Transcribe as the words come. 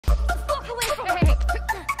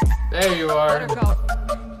There you are. Let her go.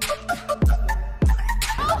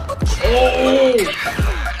 Oh!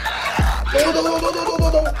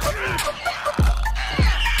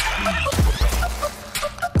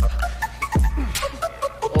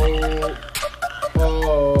 No.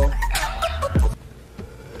 Oh.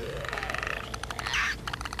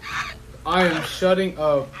 I am shutting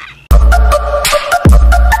up.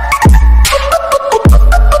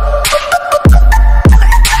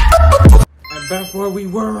 And back where we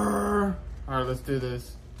were. Alright, let's do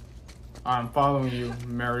this. I'm following you,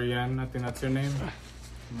 Marianne. I think that's your name.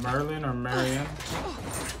 Merlin or Marianne?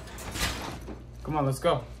 Come on, let's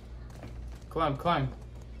go. Climb.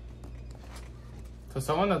 For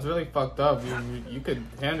someone that's really fucked up, you could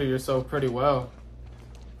handle yourself pretty well.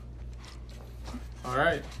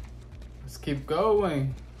 Alright. Let's keep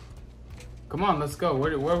going. Come on, let's go.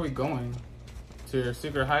 Where are we going? To your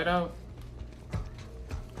secret hideout?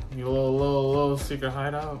 Your little secret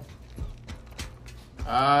hideout?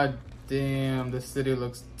 Ah, damn. The city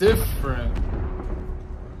looks different.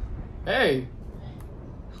 Hey.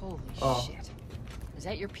 Holy shit. Is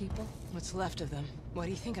that your people? What's left of them? Why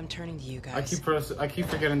do you think I'm turning to you guys? I keep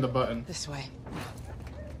forgetting the button. This way.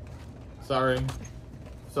 Sorry.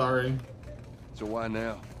 So why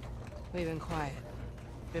now? We've been quiet.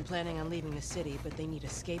 Been planning on leaving the city, but they need a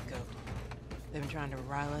scapegoat. They've been trying to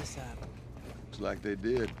rile us up. Looks like they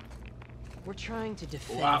did. We're trying to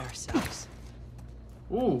defend Wow. ourselves.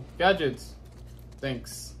 Ooh, gadgets.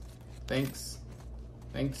 Thanks.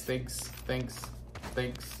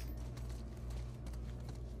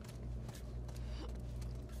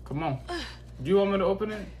 Come on. Do you want me to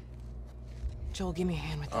open it? Joel, give me a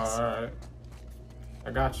hand with this. Alright.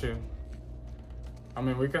 I got you. I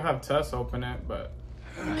mean, we could have Tess open it, but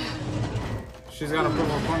she's gonna prove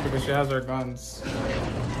her point because she has her guns.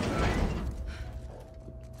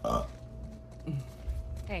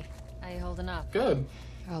 Hey, how you holding up? Good.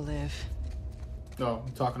 I'll live. No,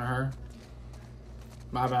 I'm talking to her.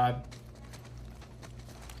 My bad.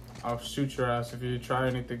 I'll shoot your ass if you try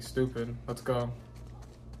anything stupid. Let's go.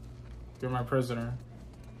 You're my prisoner.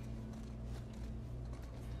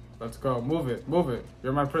 Let's go. Move it.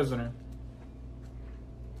 You're my prisoner.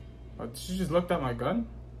 Oh, she just looked at my gun?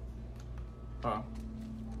 Oh.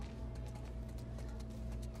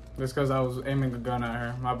 Just because I was aiming a gun at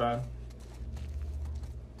her. My bad.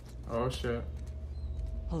 Oh, shit.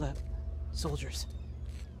 Hold up. Soldiers.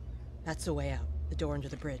 That's the way out. The door under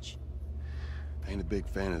the bridge. Ain't a big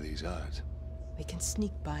fan of these odds. We can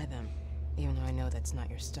sneak by them, even though I know that's not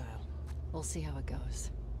your style. We'll see how it goes.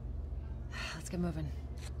 Let's get moving.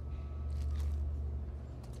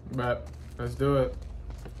 But let's do it.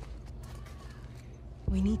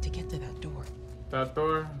 We need to get to that door. That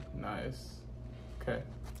door? Nice. Okay.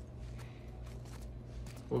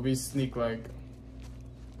 We'll be sneak-like.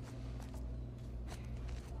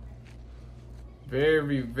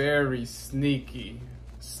 Very, very sneaky.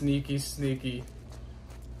 Sneaky.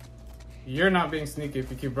 You're not being sneaky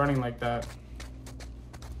if you keep running like that.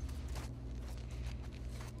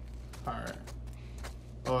 Alright.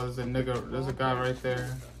 Oh, there's a nigga. There's a guy right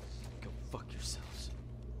there. Go fuck yourselves.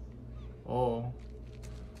 Oh.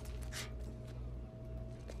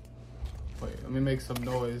 Wait, let me make some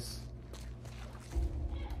noise.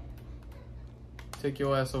 Take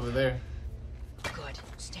your ass over there. Good.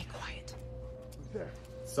 Stay quiet. Who's there?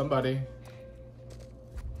 Somebody.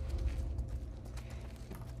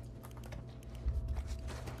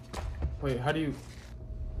 Wait, how do you...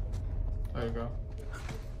 There you go.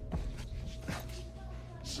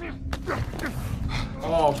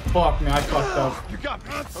 Oh, fuck me. I fucked up. You got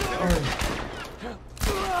me.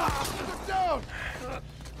 Down.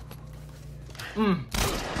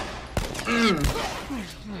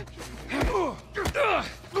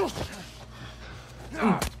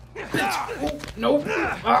 Nope.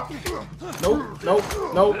 Ah.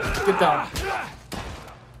 Nope. Get down.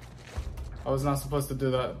 I was not supposed to do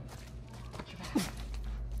that.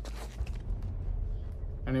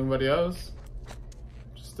 Anybody else?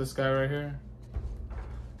 Just this guy right here.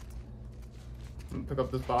 I'm gonna pick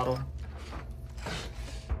up this bottle.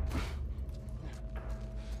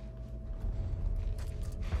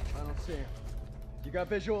 I don't see him. You got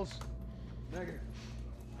visuals? Negative.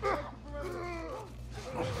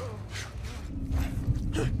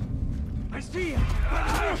 I see him.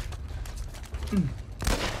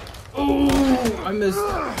 Oh, I missed.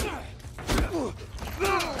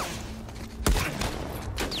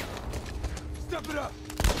 Step it up.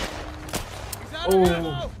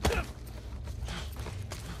 Oh.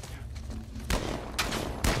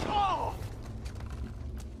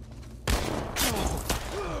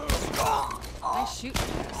 Nice shooting.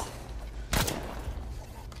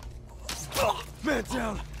 Man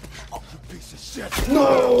down! You piece of shit!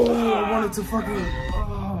 No! I wanted to fucking...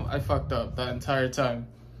 Oh, I fucked up that entire time.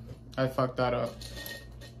 I fucked that up.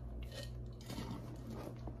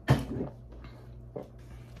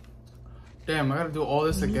 Damn, I gotta do all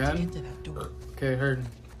this again? Need to get to that door. Okay, heard.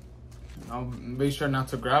 I'll make sure not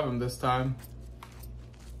to grab him this time.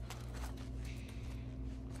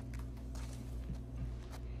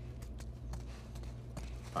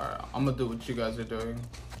 Alright, I'm gonna do what you guys are doing.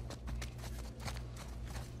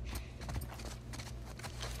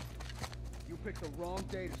 You picked the wrong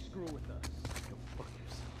day to screw with us. Go fuck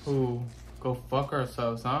yourself. Ooh, go fuck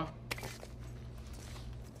ourselves, huh?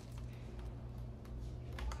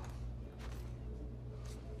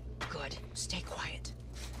 Good. Stay quiet.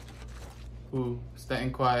 Ooh,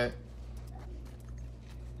 staying quiet.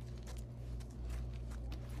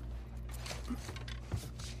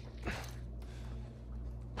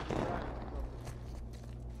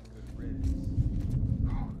 Good riddance.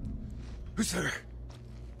 Who's there?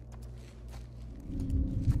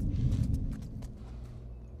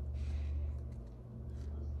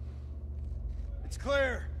 It's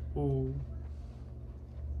clear. Ooh.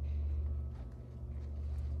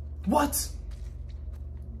 What?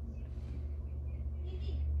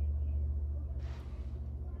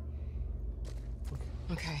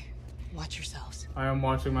 Okay. Watch yourselves. I am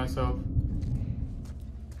watching myself.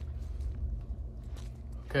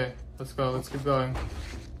 Okay, let's go. Let's keep going.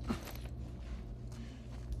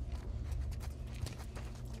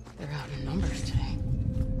 They're out in numbers today.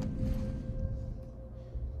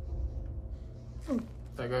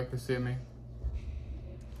 That guy can see me.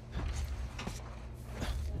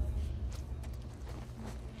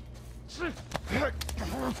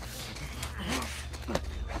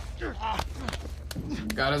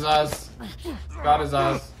 Got his ass. Got his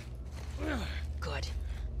ass. Good.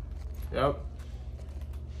 Yep.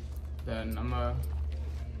 Then I'm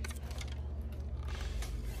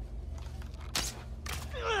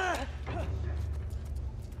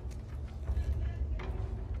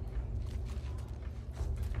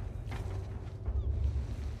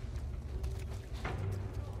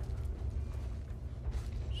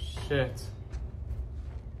Shit.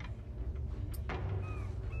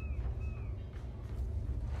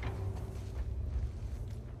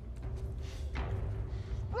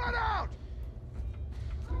 Run out!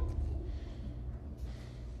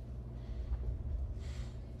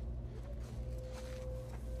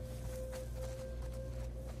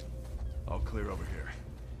 All clear over here.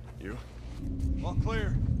 You? All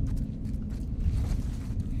clear.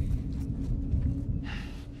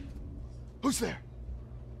 Who's there?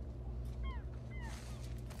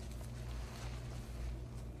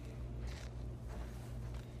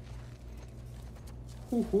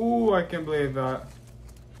 Ooh, I can't believe that.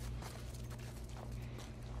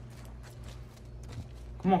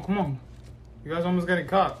 Come on, come on. You guys almost getting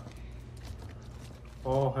caught.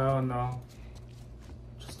 Oh, hell no.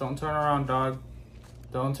 Just don't turn around, dog.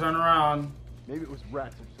 Don't turn around. Maybe it was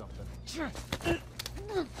rats or something.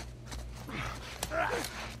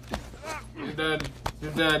 You're dead.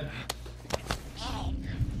 You're dead.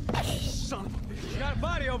 Son of a bitch. Got a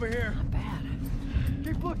body over here. Not bad.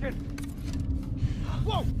 Keep looking.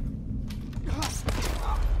 Whoa!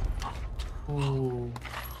 Ooh.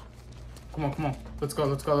 Come on, come on. Let's go,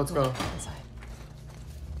 let's go, let's go. Inside.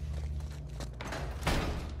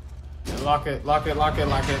 Yeah, lock it, lock it, lock it,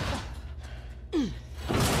 lock it.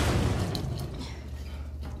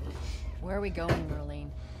 Where are we going, Merlene?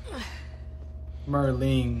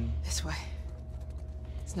 Merlene. This way.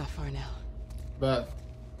 It's not far now. Bet.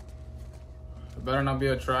 It better not be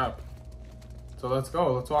a trap. So let's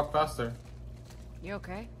go. Let's walk faster. You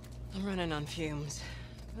okay? I'm running on fumes,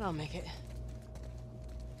 but I'll make it.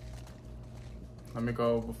 Let me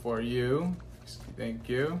go before you. Thank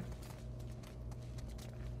you.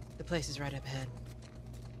 The place is right up ahead.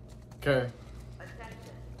 Okay.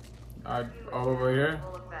 Over here.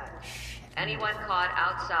 Anyone caught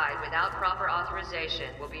outside without proper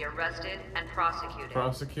authorization will be arrested and prosecuted.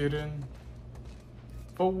 Prosecuted?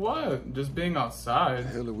 For what? Just being outside. The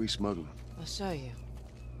hell are we smuggling? I'll show you.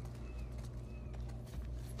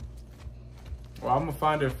 Well, I'm gonna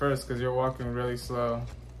find it first because you're walking really slow.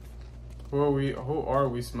 Who are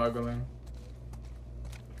we smuggling?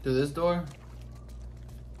 To this door?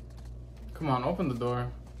 Come on, open the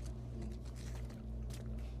door.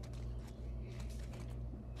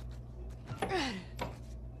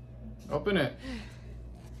 Open it.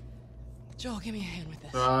 Joel, give me a hand with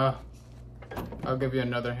this. I'll give you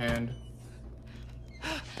another hand.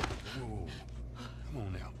 Whoa. Come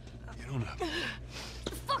on now. Get on up.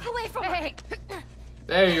 Fuck away from me!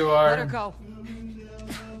 There you Let her are. go.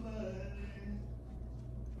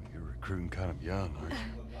 recruiting kind of young, aren't you?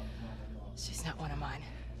 She's not one of mine.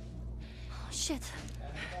 Oh, shit.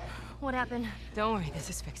 What happened? Don't worry, this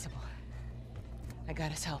is fixable. I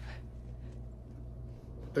got his help,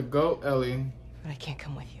 The goat, Ellie. but I can't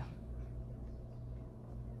come with you.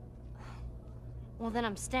 Well, then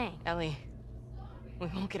I'm staying. Ellie, we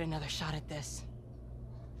won't get another shot at this.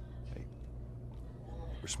 Hey,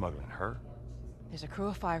 we're smuggling her? There's a crew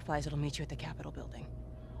of Fireflies that'll meet you at the Capitol building.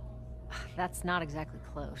 That's not exactly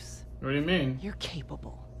close. What do you mean? You're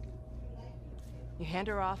capable. You hand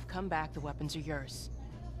her off, come back, the weapons are yours.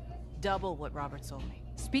 Double what Robert sold me.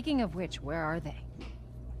 Speaking of which, where are they?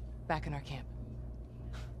 Back in our camp.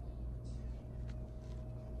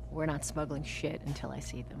 We're not smuggling shit until I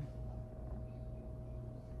see them.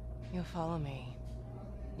 You'll follow me.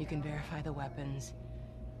 You can verify the weapons.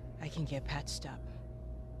 I can get patched up.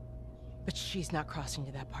 But she's not crossing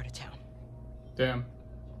to that part of town. Damn.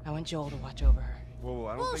 I want Joel to watch over her. Whoa, I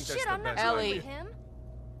don't Well, think shit, that's the I'm not best Ellie. going idea. with him.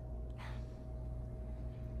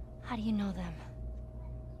 How do you know them?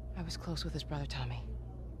 I was close with his brother Tommy.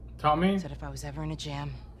 Tommy? Said if I was ever in a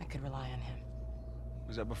jam, I could rely on him.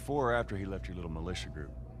 Was that before or after he left your little militia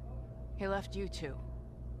group? He left you too.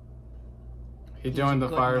 He joined the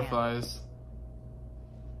He's a good man. Fireflies.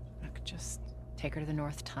 Look, just take her to the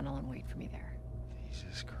North Tunnel and wait for me there.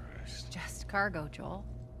 Jesus Christ. Just cargo, Joel.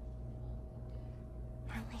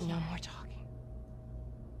 No more talking.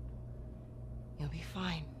 You'll be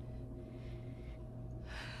fine.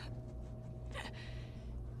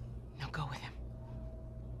 Now go with him.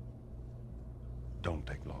 Don't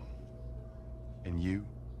take long. And you,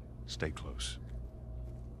 stay close.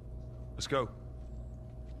 Let's go.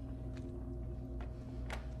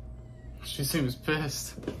 She seems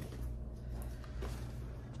pissed.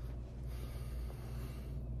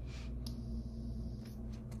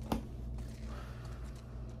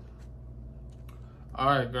 All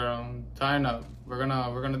right, girl, tying up. We're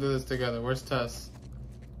gonna do this together. Where's Tess?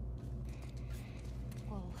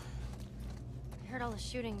 Well, I heard all the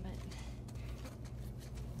shooting, but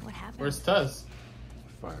what happened? Where's Tess?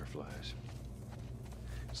 Fireflies.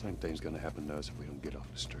 Same thing's gonna happen to us if we don't get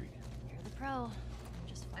off the street. You're the pro. I'm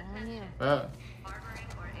just following you. Harboring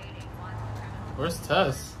or aiding one criminal Where's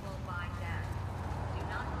Tess? will find death. Do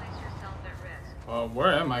not place yourself at risk. Well,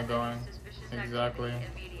 where am I going? Suspicious Exactly.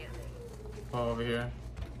 activity immediately. Oh, over here.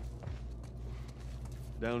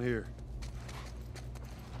 Down here.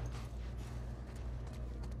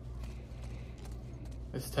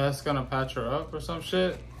 Is Tess gonna patch her up or some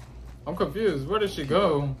shit? I'm confused. Where did she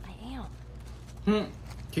go? I am.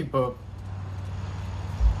 Keep up.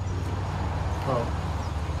 Oh,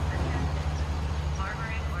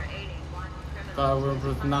 Harboring or aiding one criminal. thought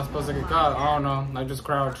we were not supposed to get caught. I don't know. I just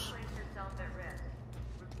crouched. Place yourself at risk.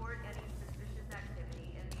 Report any suspicious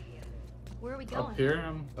activity immediately. Where are we going? Up here?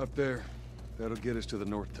 Up there. That'll get us to the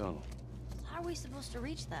North Tunnel. How are we supposed to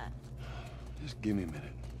reach that? Just give me a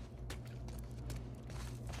minute.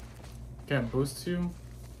 Can't boost you?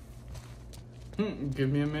 Give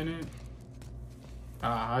me a minute.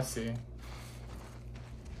 Ah, I see.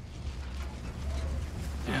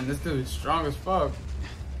 Man, this dude's strong as fuck.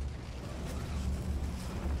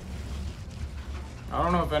 I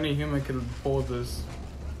don't know if any human could pull this.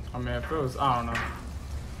 I mean, if it was, I don't know.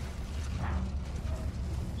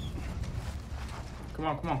 Come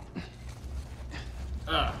on, come on.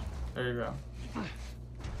 Ah, there you go.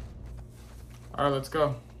 All right, let's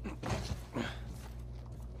go.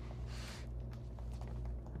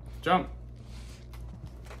 Jump.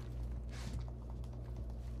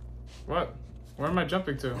 What? Where am I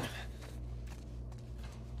jumping to?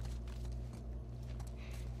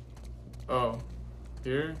 Oh,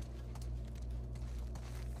 here?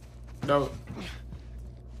 No.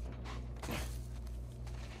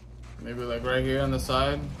 Maybe like right here on the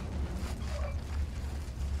side?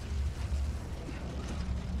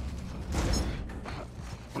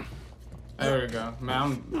 There we go.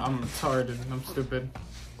 Man, I'm retarded. I'm stupid.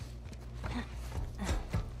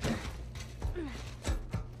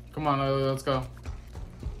 Come on, Ellie, let's go.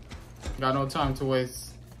 Got no time to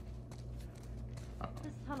waste.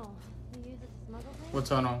 This tunnel. You use it to smuggle things? What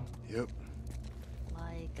tunnel? Yep.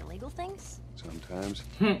 Like illegal things? Sometimes.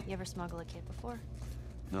 You ever smuggle a kid before?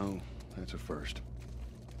 No, that's a first.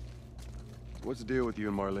 What's the deal with you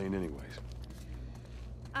and Marlene anyways?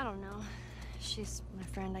 I don't know. She's my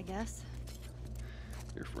friend, I guess.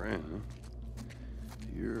 Your friend, huh?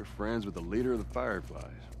 You're friends with the leader of the Fireflies.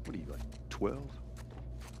 What are you, like 12?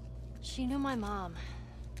 She knew my mom,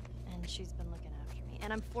 and she's been looking after me.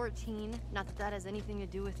 And I'm 14. Not that that has anything to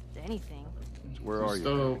do with anything. So where are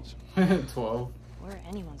your Still parents? 12. We're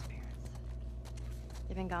anyone's parents.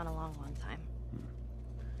 They've been gone a long, long time.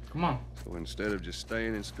 Come on. So instead of just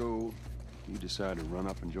staying in school, you decide to run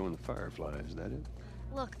up and join the Fireflies, is that it?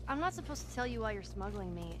 Look, I'm not supposed to tell you why you're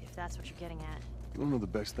smuggling me, if that's what you're getting at. You wanna know the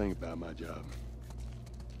best thing about my job?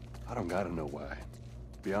 I don't gotta know why.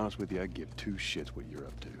 To be honest with you, I give two shits what you're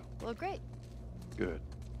up to. Well, great. Good.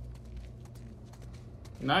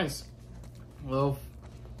 Nice. Little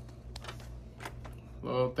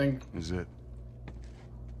thing. Is it?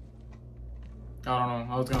 I don't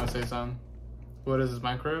know. I was gonna say something. What is this,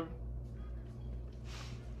 my crib?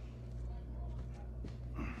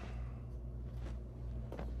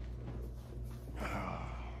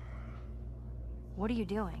 What are you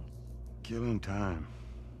doing? Killing time.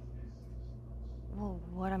 Well,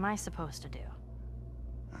 what am I supposed to do?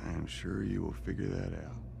 I am sure you will figure that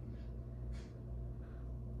out.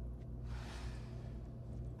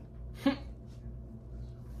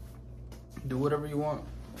 Do whatever you want.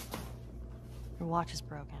 Your watch is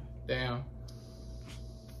broken. Damn.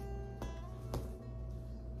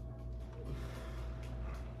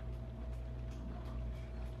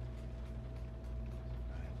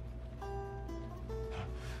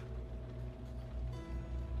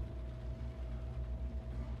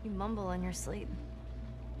 You mumble in your sleep.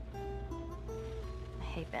 I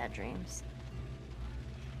hate bad dreams.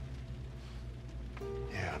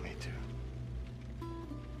 Yeah, me too.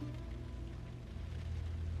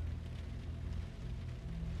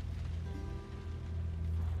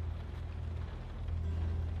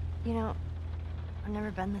 You know, I've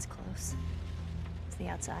never been this close. It's the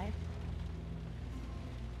outside.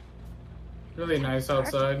 Really nice Dark it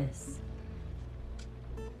outside. is.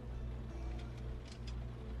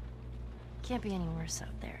 Can't be any worse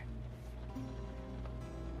out there.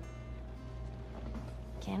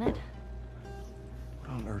 Can it?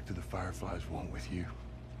 What on earth do the Fireflies want with you?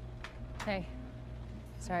 Hey.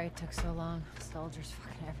 Sorry it took so long. Soldiers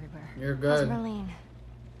fucking everywhere. You're How's good. Marlene?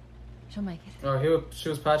 She'll make it. Oh, she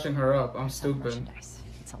was patching her up. I'm Sell stupid. merchandise.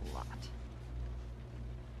 It's a lot.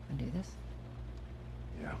 Wanna do this?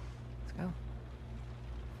 Yeah. Let's go.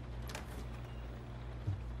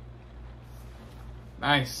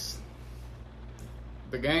 Nice.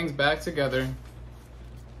 The gang's back together.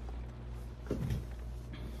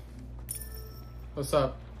 What's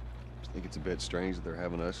up? Think it's a bit strange that they're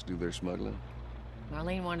having us do their smuggling?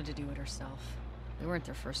 Marlene wanted to do it herself. We weren't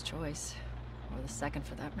their first choice. Or the second,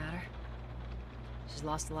 for that matter. She's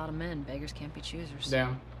lost a lot of men. Beggars can't be choosers.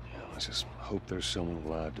 Damn. Yeah, let's just hope there's someone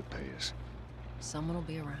alive to pay us. Someone will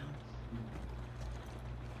be around.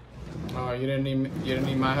 Oh, you didn't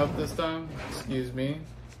need my help this time? Excuse me.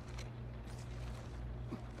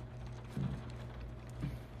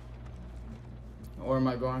 Where am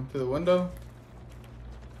I going? Through the window?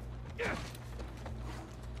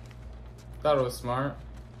 Thought it was smart.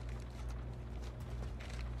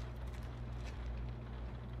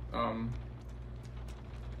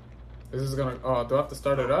 This is gonna. Oh, do I have to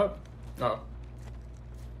start it up? Oh.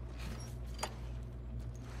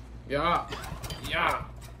 Yeah. Yeah.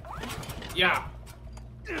 Yeah.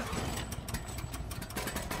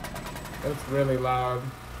 It's really loud.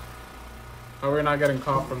 How are we not getting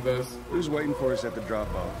caught from this? Who's waiting for us at the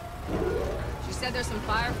drop-off? She said there's some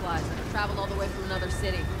fireflies that have traveled all the way from another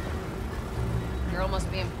city. Girl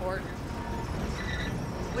must be important.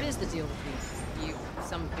 What is the deal with you? You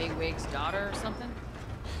some bigwig's daughter or something?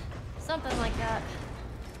 Something like that.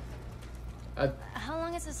 How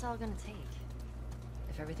long is this all gonna take?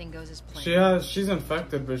 If everything goes as planned. She's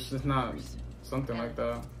infected, but she's not something like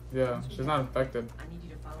that. Yeah, she's not infected. I need you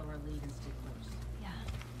to follow our lead and stay close. Yeah.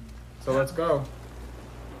 So let's go.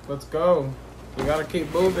 Let's go. We gotta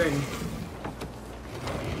keep moving.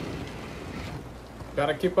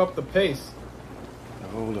 Gotta keep up the pace. Now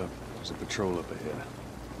hold up. There's a patrol up ahead.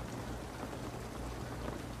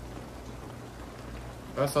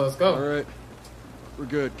 Alright, so let's go. All right. We're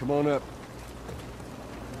good. Come on up.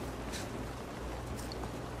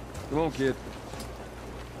 Come on, kid.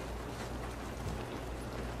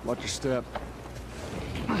 Watch your step.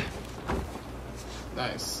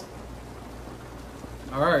 Nice.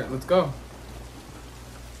 Alright, let's go.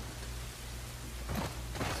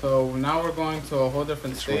 So now we're going to a whole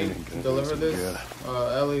different state raining, to goodness, deliver this.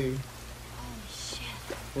 Ellie, Holy shit.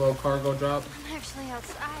 little cargo drop. I'm actually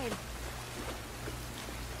outside.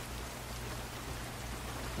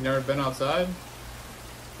 You never been outside?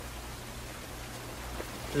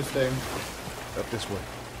 Interesting. Up this way.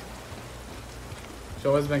 She's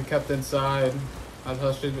always been kept inside. That's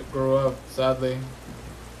how she grew up, sadly.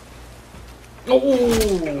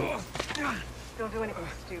 Oh! Don't do anything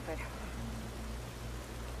stupid.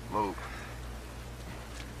 Move.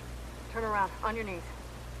 Turn around, on your knees.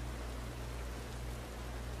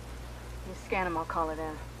 You scan him, I'll call it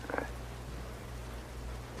in.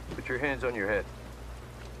 Put your hands on your head.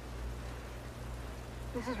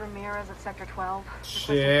 This is Ramirez at Sector 12.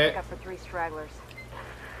 Shit. Pick up for 3 stragglers.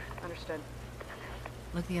 Understood.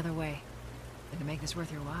 Look the other way. Gonna make this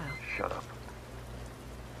worth your while. Shut up.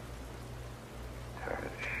 Tired of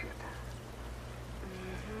this shit.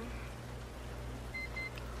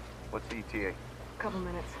 What's the ETA? Couple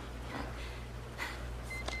minutes.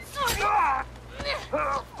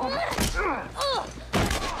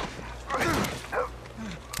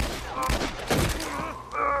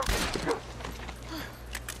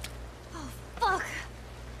 Fuck!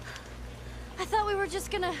 I thought we were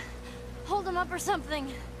just gonna hold him up or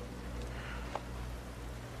something.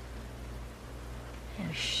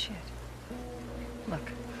 Oh shit.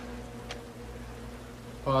 Look.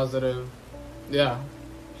 Positive. Yeah.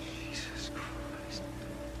 Jesus Christ.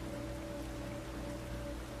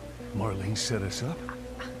 Marlene set us up?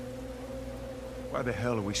 Why the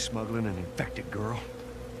hell are we smuggling an infected girl?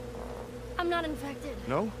 I'm not infected.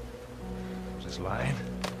 No? Just lying?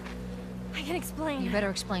 I can explain. You better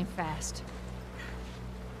explain fast.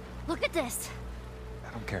 Look at this.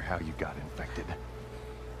 I don't care how you got infected.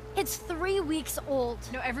 It's 3 weeks old.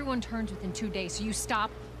 No, everyone turns within 2 days, so you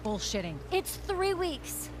stop bullshitting. It's 3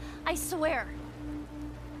 weeks. I swear.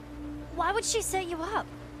 Why would she set you up?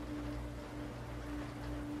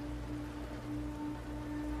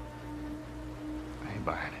 I ain't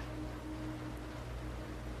buying it.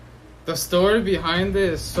 The story behind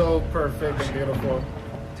it is so perfect and beautiful.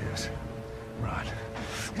 Tess, run.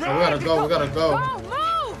 So we gotta go, we gotta go. Go,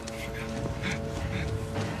 move!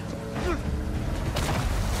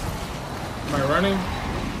 Am I running?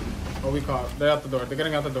 Oh, we caught. They're out the door. They're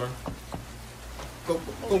getting out the door. Go,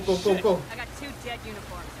 go, go, go, go. I got 2 dead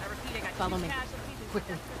uniforms. I repeat, I got Follow me.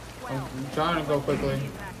 Quickly. I'm trying to go quickly.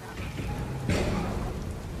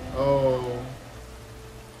 Oh.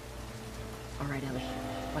 All right, Ellie.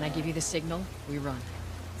 When I give you the signal, we run.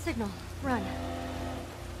 Signal. Run.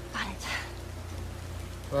 Got it.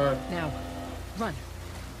 Alright. Now, run.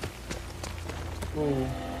 Ooh.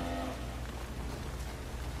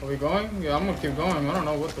 Are we going? Yeah, I'm gonna keep going. I don't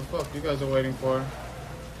know what the fuck you guys are waiting for.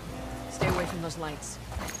 Stay away from those lights.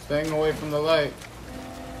 Staying away from the light.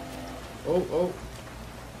 Oh, oh.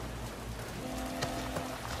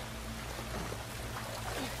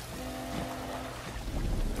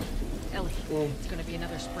 Ellie, Ooh. it's gonna be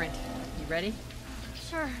another sprint. You ready?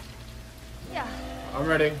 Sure. Yeah. I'm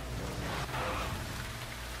ready.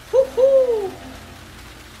 Woohoo!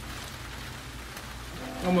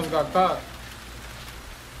 Almost got caught.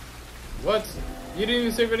 What? You didn't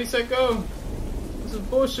even say ready, set, go. This is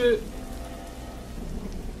bullshit.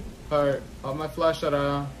 Alright, I'll have my flashlight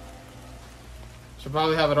on. Should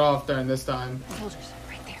probably have it off during this time. Soldiers,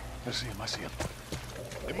 right there. I see him, I see him.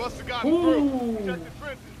 They must have gotten Ooh. through. Check the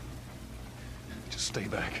fences. Just stay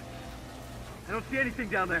back. I don't see anything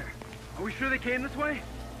down there. Are we sure they came this way?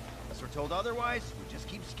 Unless we're told otherwise, we just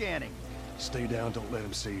keep scanning. Stay down, don't let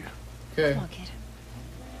him see you. Okay. Come on, kid.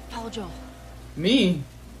 Follow Joel. Me?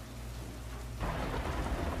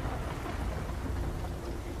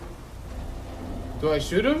 Do I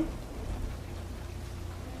shoot him?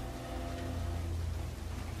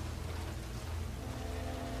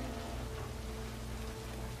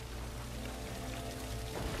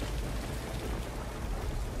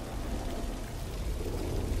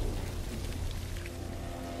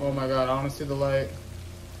 Oh my god, I want to see the light.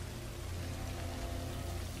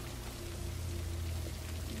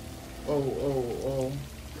 Oh, oh, oh.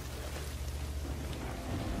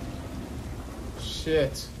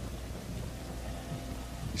 Shit.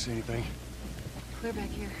 You see anything? Clear back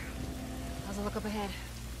here. How's it look up ahead?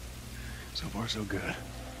 So far, so good.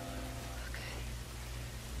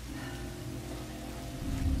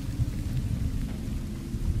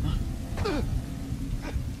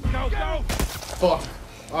 Go, go! Fuck.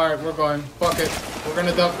 Alright, we're going. Fuck it. We're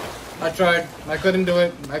gonna duck. I tried. I couldn't do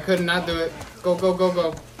it. I could not do it. Go, go, go,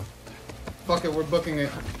 go. Fuck it, we're booking it.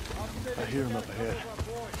 I hear him up ahead.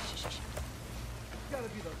 It's gotta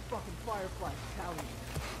be those fucking Firefly battalion.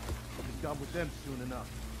 We'll be done with them soon enough.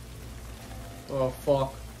 Oh,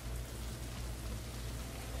 fuck.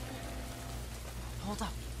 Hold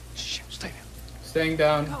up. Shit, stay down. Staying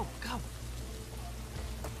down. Go,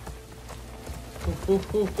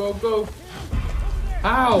 go. Go, go.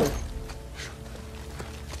 Ow!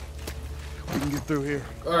 We can get through here.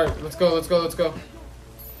 Alright, let's go, let's go, let's go.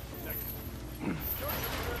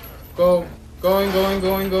 Go. Going, going,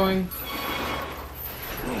 going, going.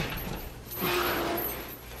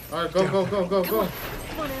 Alright, go, go, go, go, go.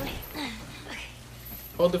 Come on, Ellie.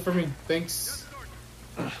 Hold it for me. Thanks.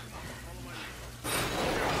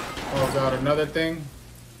 Oh god, another thing.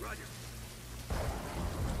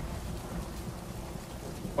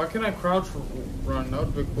 Why can't I crouch run? That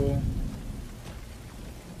would be cool.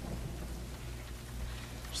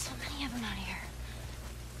 There's so many of them out here.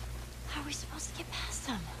 How are we supposed to get past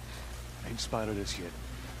them? Ain't spotted us yet.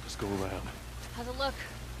 Let's go around. How's it look?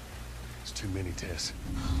 It's too many, Tess.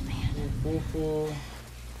 Oh, man.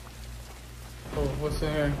 Oh, what's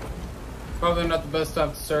in here? Probably not the best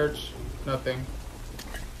time to search. Nothing.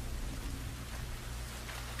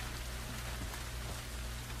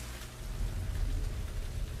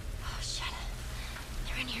 Oh, shit.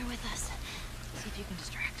 They're in here with us. See if you can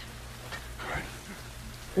distract them. All right.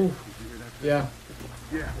 Ooh. Yeah.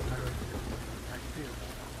 Yeah.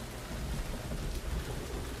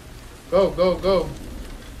 Go, go, go.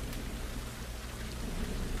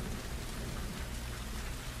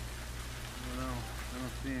 No, I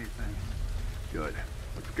don't see anything. Good.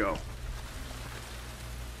 Let's go.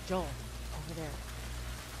 Joel, over there.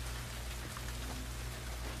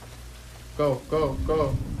 Go, go,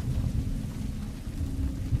 go.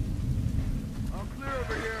 I'm clear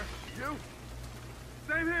over here. You?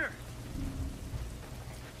 Same here.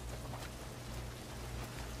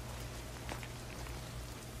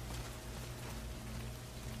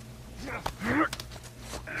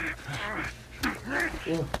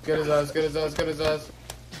 Ooh, get his ass, get his ass, get his ass.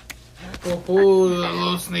 Oh, ooh, a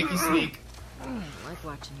little sneaky sneak. I like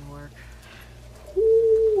watching you work.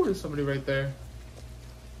 Ooh, there's somebody right there.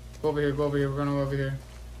 Go over here, go over here. We're gonna go over here.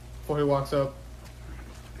 Before he walks up.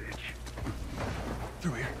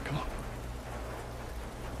 Through here. Come on.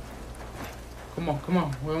 Come on, come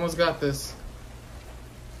on. We almost got this.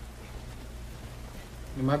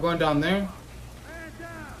 Am I going down there?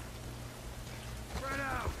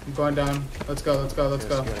 I'm going down. Let's go, let's go, let's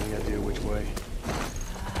go. Got any idea which way?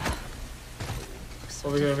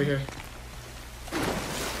 Over here, over here.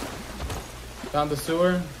 Down the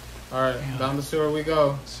sewer? Alright, down the sewer we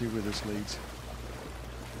go. Let's see where this leads.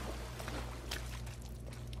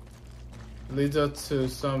 Leads up to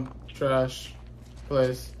some trash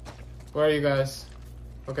place. Where are you guys?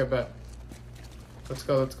 Okay, bet. Let's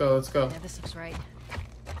go, let's go, let's go. Yeah, this looks right.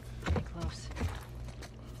 Pretty close.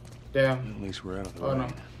 Damn. At least we're out of the Oh rain. no.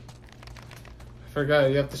 I forgot,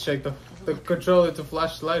 you have to shake the controller to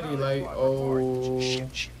flash the light. You like, oh.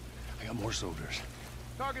 Shit. I got more soldiers.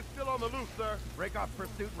 Target's still on the loose, sir. Break off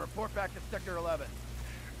pursuit and report back to Sector 11.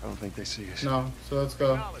 I don't think they see us. No, so let's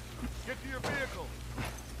go. Get to your vehicle.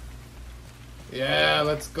 Yeah,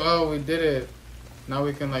 let's go. We did it. Now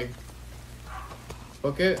we can like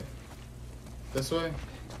book it. This way?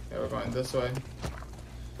 Yeah, we're going this way.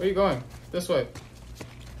 Where are you going? This way.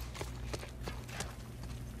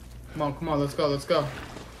 Come on, let's go, let's go.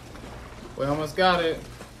 We almost got it.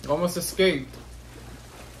 Almost escaped.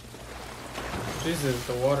 Jesus,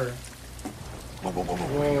 the water.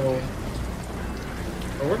 Whoa.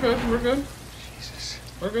 Oh, we're good, we're good. Jesus.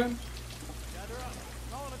 We're good. Gather up.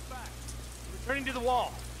 Calling us back. Returning to the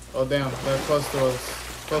wall. Oh damn, they're close to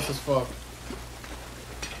us. Close as fuck.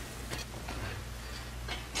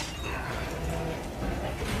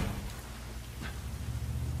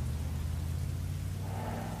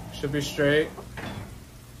 Should be straight.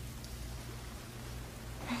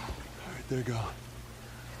 Alright, they're gone.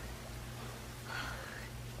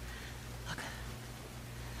 Look.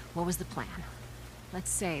 What was the plan?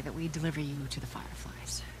 Let's say that we deliver you to the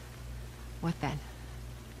Fireflies. What then?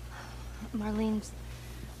 Marlene,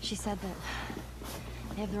 she said that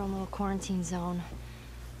they have their own little quarantine zone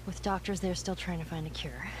with doctors there still trying to find a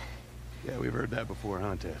cure. Yeah, we've heard that before,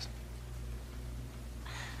 huh, Tess?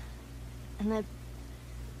 And that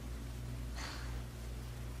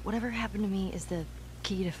whatever happened to me is the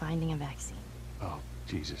key to finding a vaccine. Oh,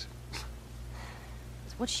 Jesus.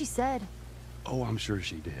 It's what she said. Oh, I'm sure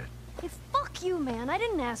she did. Hey, fuck you, man. I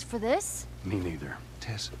didn't ask for this. Me neither.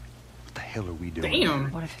 Tess, what the hell are we doing?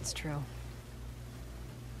 Damn. What if it's true?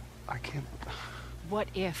 I can't... What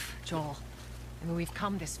if, Joel? I mean, we've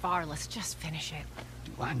come this far. Let's just finish it.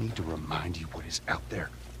 Do I need to remind you what is out there?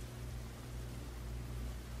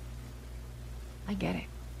 I get it.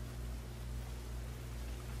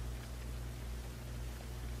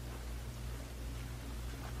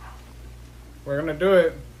 We're gonna do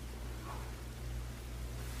it.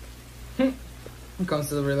 Comes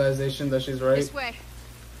to the realization that she's right. This way.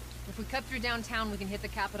 If we cut through downtown, we can hit the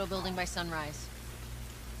Capitol building by sunrise.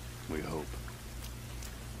 We hope.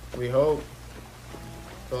 We hope.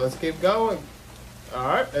 So let's keep going.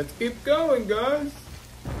 Alright, let's keep going, guys.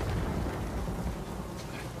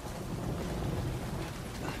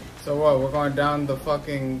 So what, we're going down the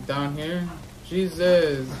fucking, down here?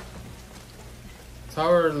 Jesus.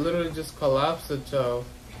 Tower literally just collapsed itself.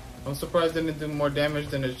 I'm surprised it didn't do more damage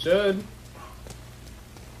than it should.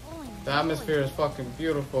 Holy The atmosphere is fucking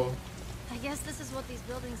beautiful. I guess this is what these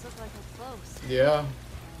buildings look like up close. Yeah.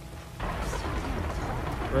 So damn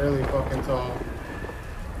tall. Really fucking tall.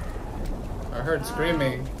 I heard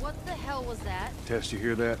screaming. What the hell was that? Tess, you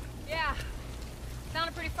hear that? Yeah.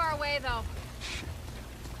 Sounded pretty far away, though.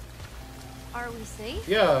 Are we safe?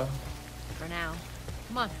 Yeah. For now.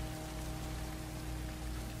 Come on.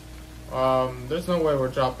 There's no way we're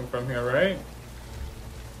dropping from here, right?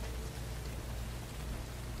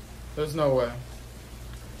 There's no way.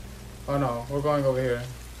 Oh no, we're going over here.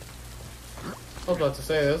 I was about to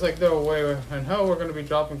say, there's like no way in hell we're gonna be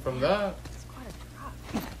dropping from that. It's quite a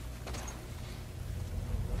drop.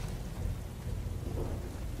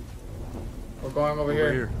 We're going over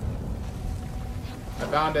here. I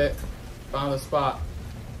found it. Found the spot.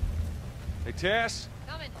 Hey, Tess?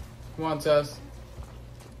 Coming. Come on, Tess.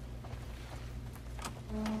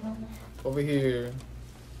 Over here.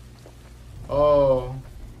 Oh.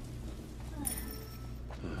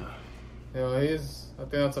 Yo, I think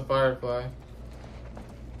that's a firefly.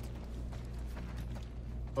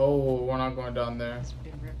 Oh, we're not going down there. It's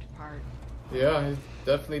been ripped apart. Yeah, he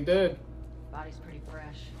definitely did. Body's pretty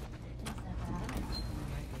fresh.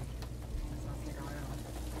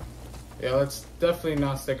 Yeah, let's definitely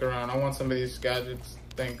not stick around. I want some of these gadgets.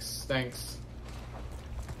 Thanks.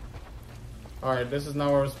 Alright, this is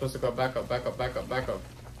not where we're supposed to go. Back up.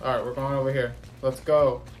 Alright, we're going over here. Let's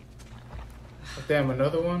go. Oh, damn,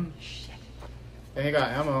 another one? Shit. And he got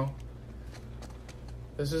ammo.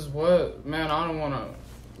 This is what? Man, I don't want to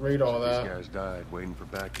read all that. These guys died waiting for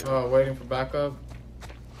backup. Oh, waiting for backup?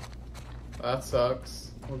 That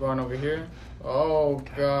sucks. We're going over here. Oh,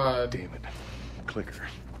 God. Damn it. Clicker.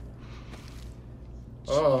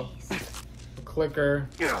 Oh. A clicker.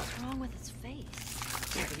 What's wrong with its face?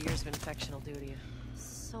 The years of infection will do to you.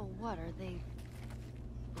 So what, are they...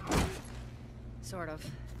 Sort of.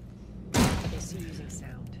 They see using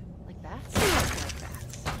sound. like bats? Like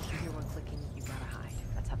bats. If you hear one clicking, you gotta hide.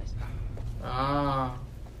 That's how they spot. Ah.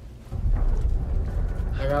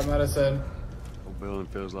 I got medicine. Whole building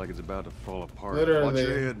feels like it's about to fall apart. Literally. Watch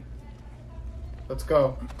your head. Let's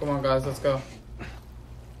go. Come on, guys. Let's go.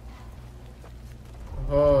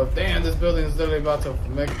 Oh, damn. This building is literally about to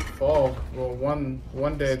make it fall. Well, one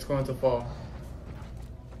day it's going to fall.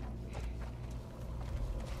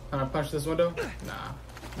 Can I punch this window? Nah.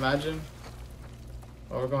 Imagine.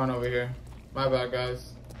 Oh, we're going over here. My bad,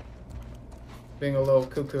 guys. Being a little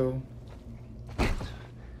cuckoo. Give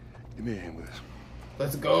me a hand with this.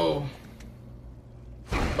 Let's go.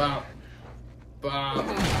 Bop. Bop.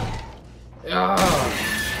 Yeah.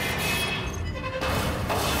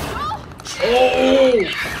 Oh!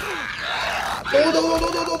 No.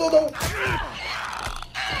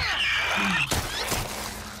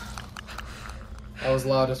 That was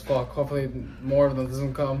loud as fuck. Hopefully more of them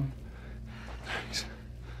doesn't come. Thanks.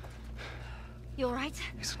 You alright?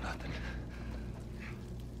 It's nothing.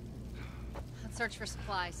 Let's search for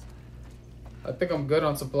supplies. I think I'm good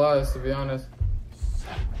on supplies, to be honest.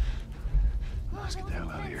 Let's get the hell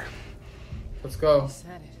out of here. Let's go.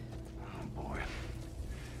 Said it. Oh boy.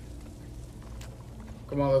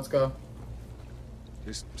 Come on, let's go.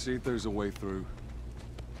 Just see if there's a way through.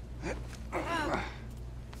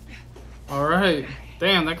 Alright.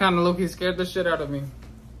 Damn, that kind of low-key scared the shit out of me.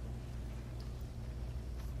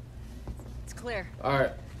 It's clear.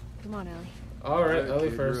 Alright. Come on, Ellie. Alright, Yeah, Ellie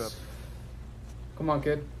kid, you're first. up. Come on,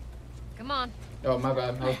 kid. Come on. Oh, my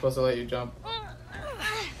bad. I was supposed to let you jump.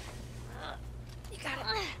 You got it.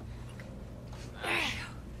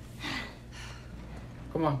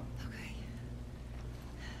 Come on. Okay.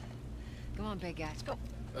 Come on, big guy. Let's go.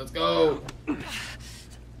 Let's go.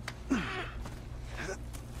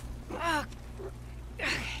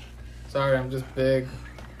 Sorry, I'm just big.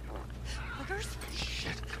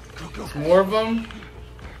 Shit. Go. More of them?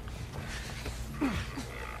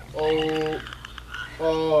 Oh.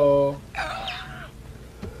 Oh.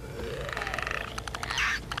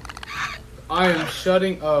 I am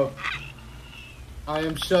shutting up. I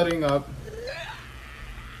am shutting up.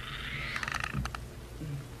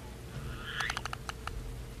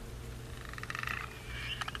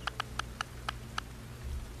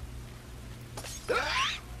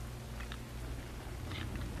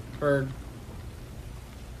 Bird.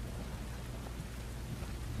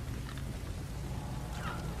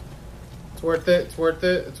 It's worth it. It's worth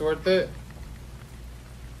it. It's worth it.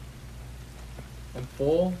 I'm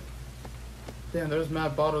full. Damn, there's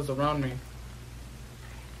mad bottles around me.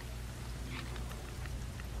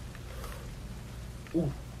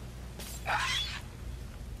 Ooh. I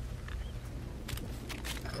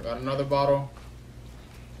got another bottle.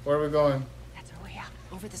 Where are we going? That's our way out.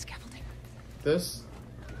 Over the scaffolding. This?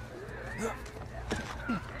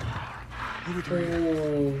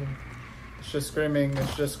 Ooh. It's just screaming.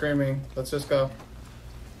 It's just screaming. Let's just go.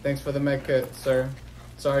 Thanks for the med kit, sir.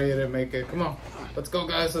 Sorry you didn't make it. Come on. Let's go,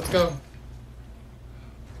 guys. Let's go.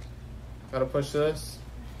 Gotta push this.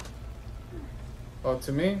 Oh,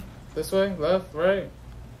 to me? This way? Left? Right?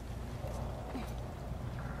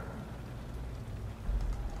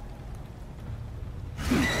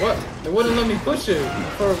 What? It wouldn't let me push it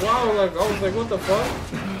for a while. Like I was like, what the fuck?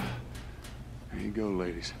 There you go,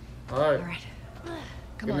 ladies. All right. All right.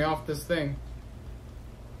 Get me off this thing,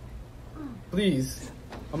 please.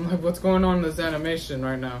 I'm like, what's going on in this animation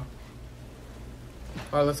right now?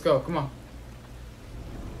 All right, let's go. Come on.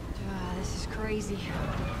 This is crazy.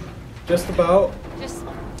 Just about. Just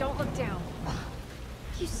don't look down. Are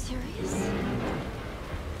you serious?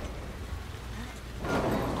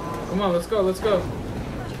 Come on, let's go. Let's go.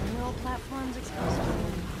 Terminal platforms exposed.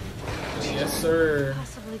 Yes, sir.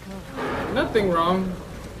 Possibly covered. Nothing wrong.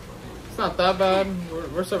 It's not that bad.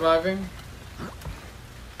 We're surviving.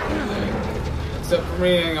 Except for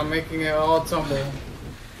me, I'm making it all tumble.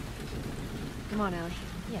 Come on, Ellie.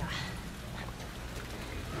 Yeah.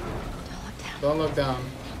 Don't look down.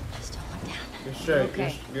 Just don't look down. You're straight.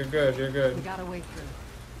 Okay. You're good. You're good. We gotta wait through.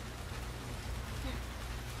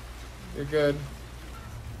 You're good.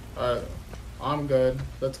 Alright. I'm good.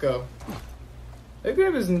 Let's go. The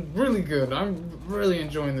game is really good. I'm really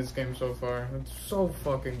enjoying this game so far. It's so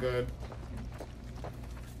fucking good.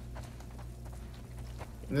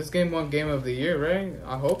 And this game won Game of the Year, right?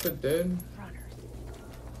 I hope it did.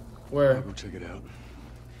 Where? I'll go check it out.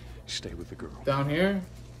 Stay with the girl. Down here?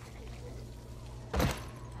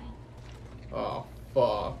 Oh,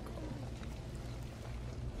 fuck.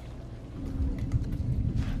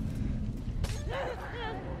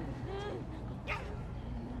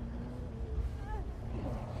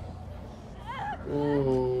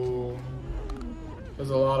 Ooh. There's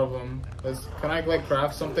a lot of them. Can I, like,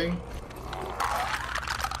 craft something?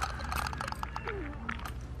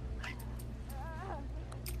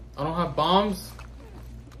 I don't have bombs?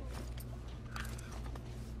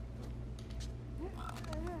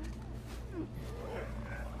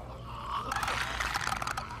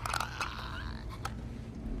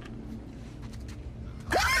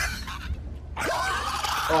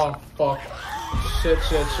 Oh, fuck. Shit.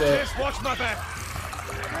 Just watch my back.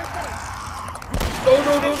 No.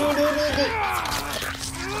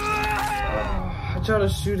 I tried to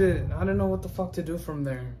shoot it. I didn't know what the fuck to do from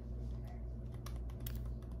there.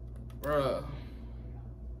 Bruh.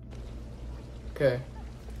 Okay.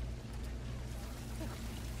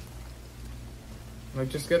 Like,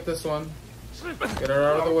 just get this one. Get her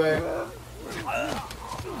out of the way.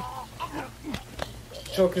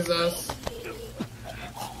 Choke his ass.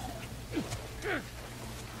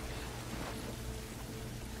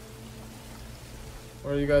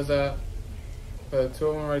 Where are you guys at? Okay, two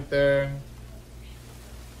of them right there.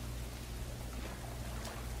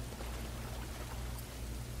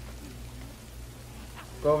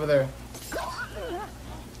 Go over there.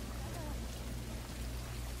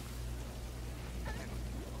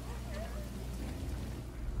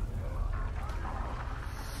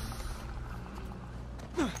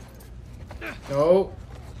 No.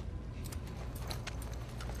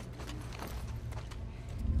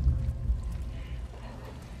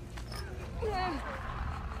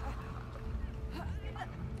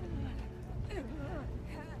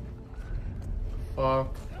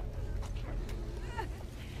 Fuck.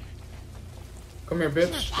 Come here,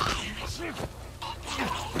 bitch.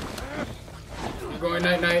 I'm going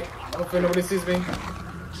night-night. Hopefully nobody sees me. Oh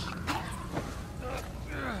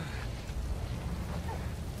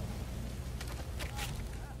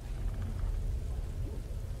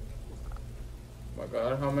my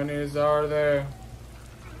god, how many are there?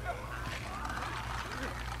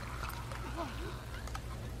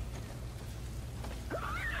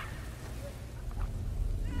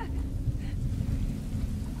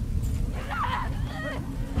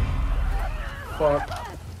 Fuck.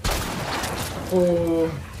 Oh.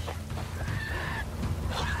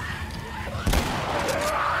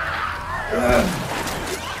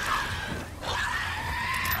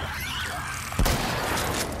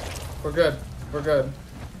 We're good. We're good.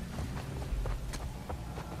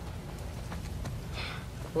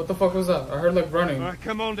 What the fuck was that? I heard like running. All right,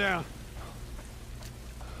 come on down.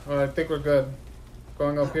 Alright, I think we're good.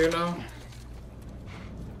 Going up here now.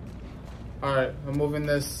 Alright, I'm moving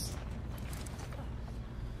this.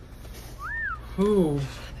 Ooh. I'm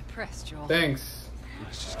impressed, Joel. Thanks.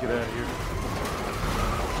 Let's just get out of here.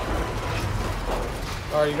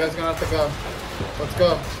 Alright, you guys gonna have to go. Let's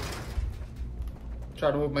go. Try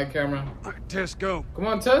to move my camera. Tess, go. Come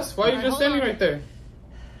on, Tess. Why are you just standing right there?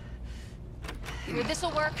 Here, this'll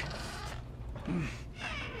work.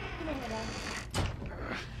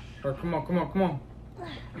 Alright, come on, come on, come on.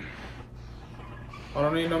 I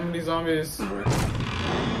don't need no many zombies.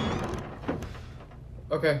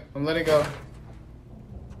 Okay, I'm letting go.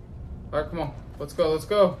 Alright, come on. Let's go, let's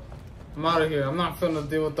go. I'm out of here. I'm not finna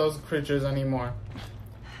deal with those creatures anymore.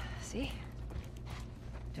 See?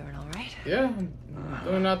 Doing all right? Yeah,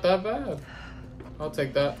 doing not that bad. I'll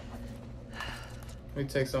take that. Let me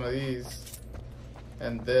take some of these.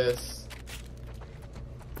 And this.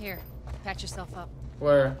 Here, patch yourself up.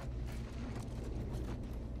 Where?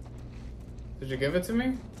 Did you give it to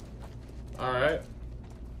me? Alright.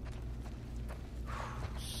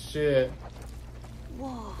 Shit.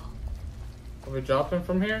 Whoa. Are we dropping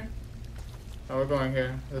from here? Oh, we're going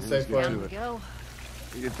here. The safe way. Here we go.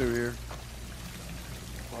 You get through here.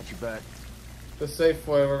 Watch your back. The safe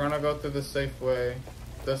way. We're gonna go through the safe way.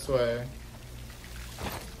 This way.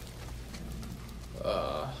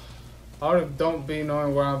 I don't be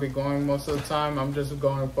knowing where I'll be going most of the time. I'm just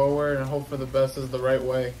going forward and hope for the best is the right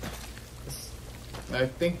way. I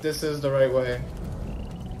think this is the right way.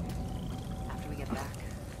 After we get back,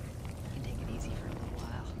 we can take it easy for a little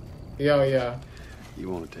while. Yeah, yeah. You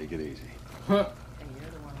want to take it easy. Huh. And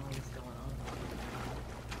you're the one always going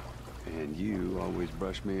on. And you always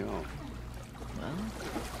brush me off. Well,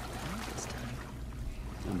 not this time.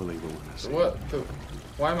 Unbelievable when I say What?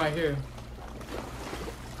 Why am I here?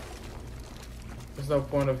 There's no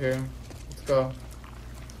point of here. Let's go.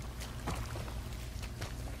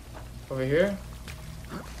 Over here?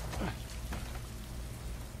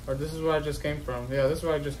 Or this is where I just came from. Yeah, this is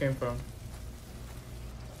where I just came from.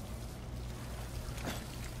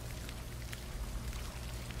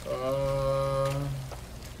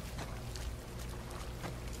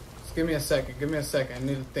 Just give me a second. Give me a second. I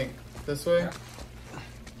need to think. This way?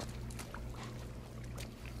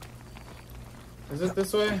 Is it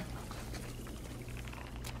this way?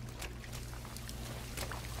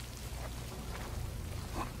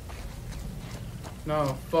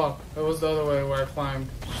 No, fuck. It was the other way where I climbed.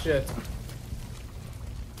 Shit.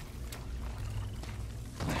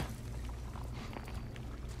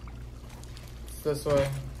 This way.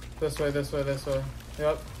 This way, this way, this way.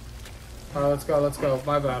 Yep. Alright, let's go, let's go.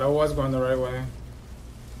 My bad. I was going the right way.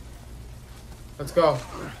 Let's go.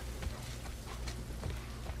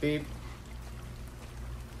 Beep.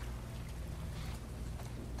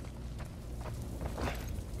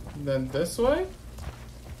 Then this way?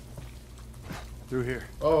 through here.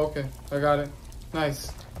 Oh, okay. I got it.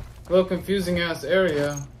 Nice. A little confusing ass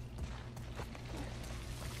area.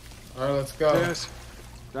 Alright, let's go. Yes.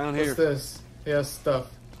 Down here. What's this? He has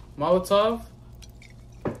stuff. Molotov?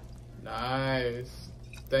 Nice.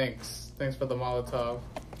 Thanks. Thanks for the Molotov.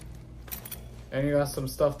 And you got some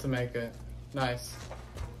stuff to make it. Nice.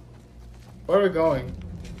 Where are we going?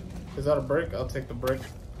 Is that a brick? I'll take the brick.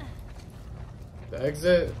 The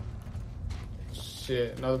exit?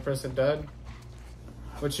 Shit, another person dead?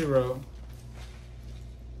 What you wrote?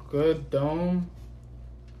 Good dome?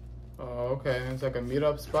 Oh, okay. It's like a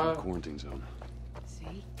meetup spot. Quarantine zone.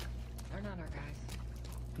 See? They're not our guys.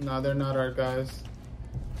 No, they're not our guys.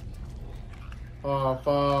 Oh,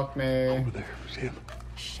 fuck me. Over there. See him?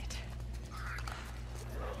 Shit.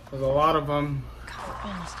 There's a lot of them. God,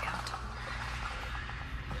 we're almost out.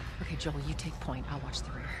 Okay, Joel, you take point. I'll watch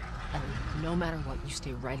the rear. Ellie, no matter what, you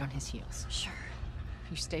stay right on his heels. Sure.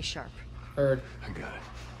 You stay sharp. Heard. I got it.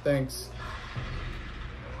 Thanks.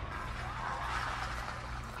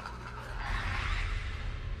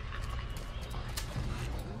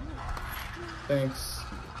 Thanks.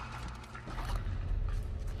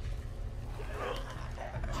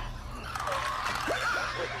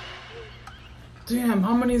 Damn,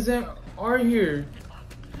 how many is there are here?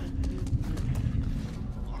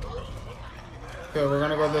 Okay, we're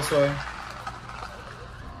gonna go this way.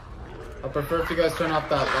 I prefer if you guys turn off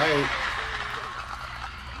that light.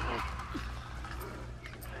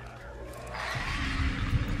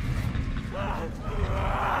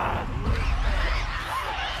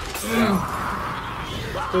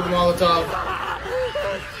 Through the Molotov.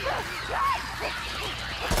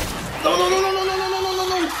 No, no, no, no, no, no, no, no, no,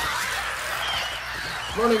 no.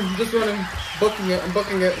 Running, just running. Booking it, I'm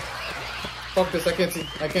booking it. Fuck this, I can't see,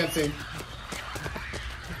 I can't see.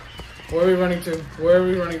 Where are we running to? Where are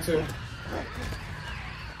we running to?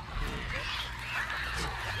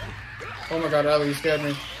 Oh my god, Ellie, you scared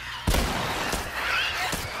me.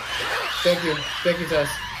 Thank you, Tess.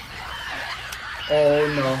 Oh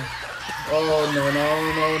no. Oh no, no,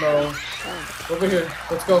 no, no. Over here,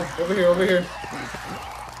 let's go. Over here, over here.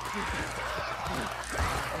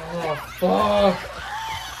 Oh, fuck.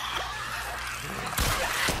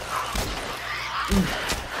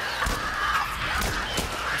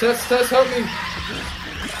 Tess, help me.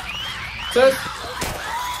 Tess.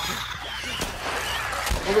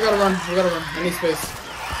 Oh, we gotta run. I need space.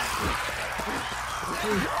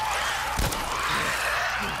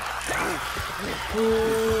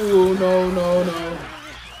 Ooh, no.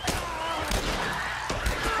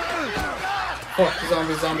 Fuck,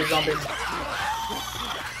 zombie.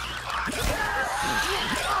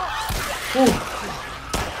 Ooh.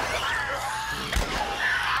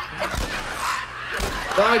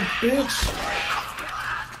 Die, bitch!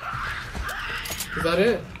 Is that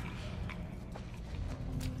it?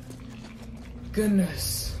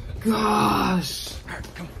 Goodness. Gosh!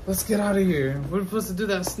 Let's get out of here. We're supposed to do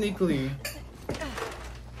that sneakily.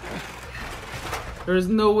 There is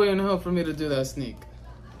no way in hell for me to do that sneak.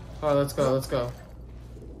 Alright, let's go.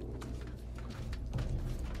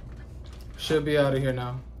 Should be out of here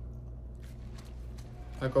now.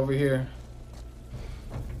 Like over here.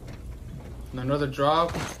 And another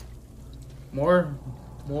drop. More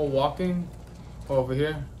walking. Oh, over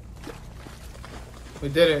here. We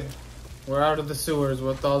did it. We're out of the sewers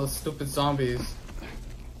with all the stupid zombies.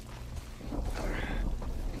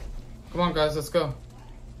 Come on, guys, let's go.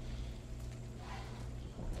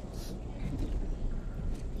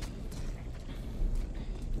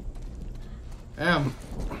 Damn.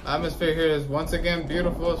 Atmosphere here is once again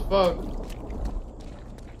beautiful as fuck.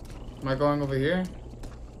 Am I going over here?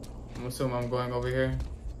 I'm assuming I'm going over here.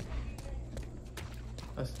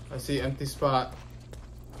 I see empty spot.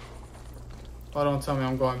 Oh, don't tell me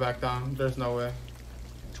I'm going back down. There's no way.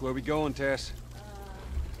 That's where we going, Tess?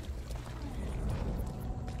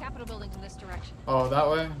 Capitol building's in this direction. Oh, that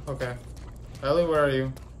way? Okay. Ellie, where are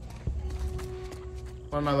you?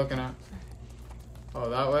 What am I looking at? Oh,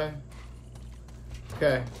 that way?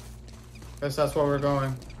 Okay. Guess that's where we're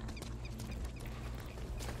going.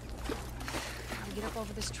 Gotta get up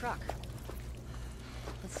over this truck.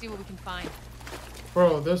 Let's see what we can find.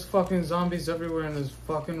 Bro, there's fucking zombies everywhere in this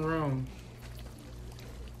fucking room.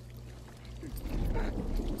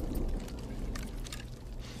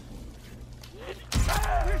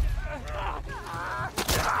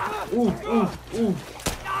 Ooh.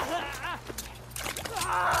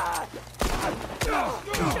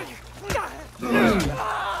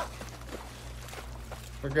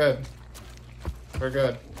 We're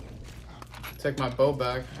good. Take my bow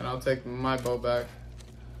back, and I'll take my bow back.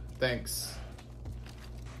 Thanks.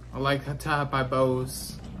 I like to tap my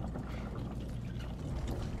bows.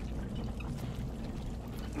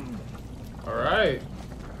 Alright,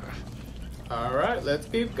 let's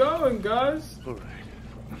keep going, guys. Those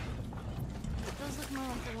look more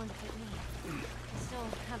like the ones that me. They still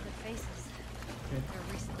have their faces. They're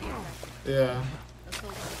recently infected. Yeah. Those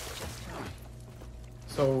soldiers just turned.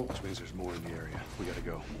 So, Which means there's more in the area. We gotta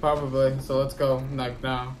go. probably. So let's go. Like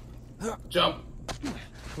now. Jump.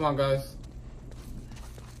 Come on, guys.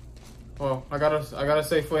 Oh, I got a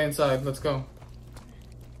safe way inside. Let's go.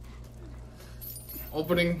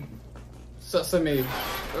 Opening sesame.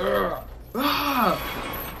 Ugh. Ah!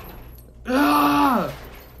 Ah!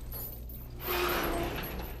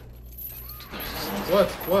 What?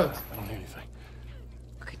 I don't hear anything.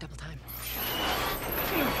 Okay, double time.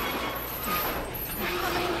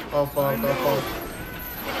 Oh fuck, oh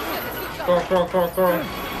fuck.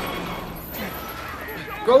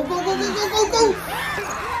 Go. Go.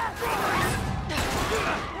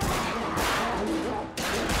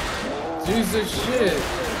 Jesus shit.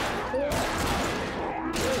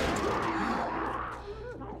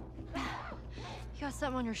 You got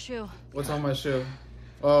something on your shoe. What's on my shoe?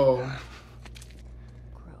 Oh.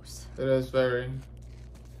 Gross. It is very.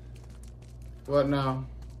 What now?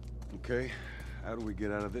 Okay, how do we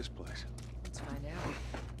get out of this place? Let's find out.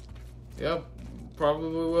 Yep, probably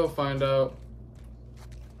will find out.